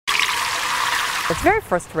It's very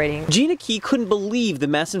frustrating. Gina Key couldn't believe the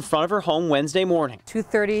mess in front of her home Wednesday morning.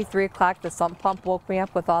 2:30, 3 o'clock, the sump pump woke me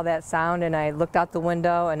up with all that sound, and I looked out the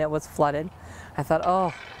window and it was flooded. I thought,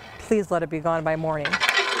 oh, please let it be gone by morning.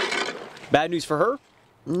 Bad news for her?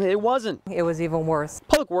 It wasn't. It was even worse.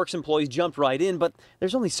 Public Works employees jumped right in, but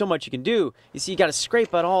there's only so much you can do. You see, you got to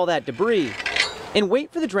scrape out all that debris and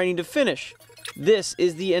wait for the draining to finish. This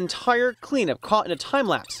is the entire cleanup caught in a time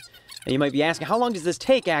lapse. And you might be asking, how long does this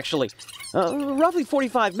take actually? Roughly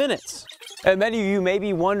 45 minutes. And many of you may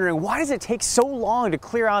be wondering, why does it take so long to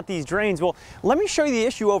clear out these drains? Well, let me show you the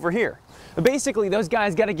issue over here. Basically, those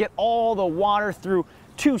guys got to get all the water through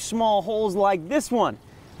 2 small holes like this one.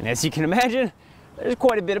 And as you can imagine, there's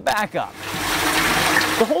quite a bit of backup.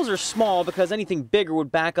 The holes are small because anything bigger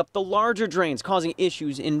would back up the larger drains, causing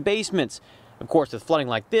issues in basements. Of course, with flooding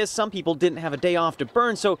like this, some people didn't have a day off to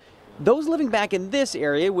burn, so those living back in this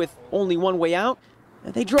area with only one way out,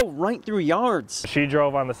 they drove right through yards. She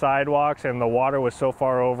drove on the sidewalks and the water was so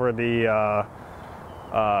far over the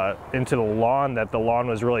into the lawn that the lawn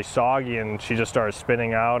was really soggy, and she just started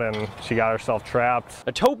spinning out and she got herself trapped.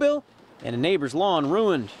 A tow bill and a neighbor's lawn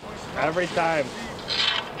ruined. Every time.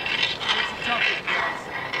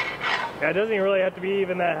 Yeah, it doesn't really have to be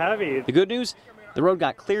even that heavy. The good news, the road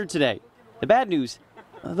got cleared today. The bad news,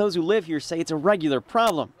 those who live here say it's a regular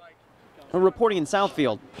problem. Reporting in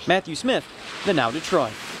Southfield, Matthew Smith, The Now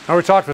Detroit. Now we talked with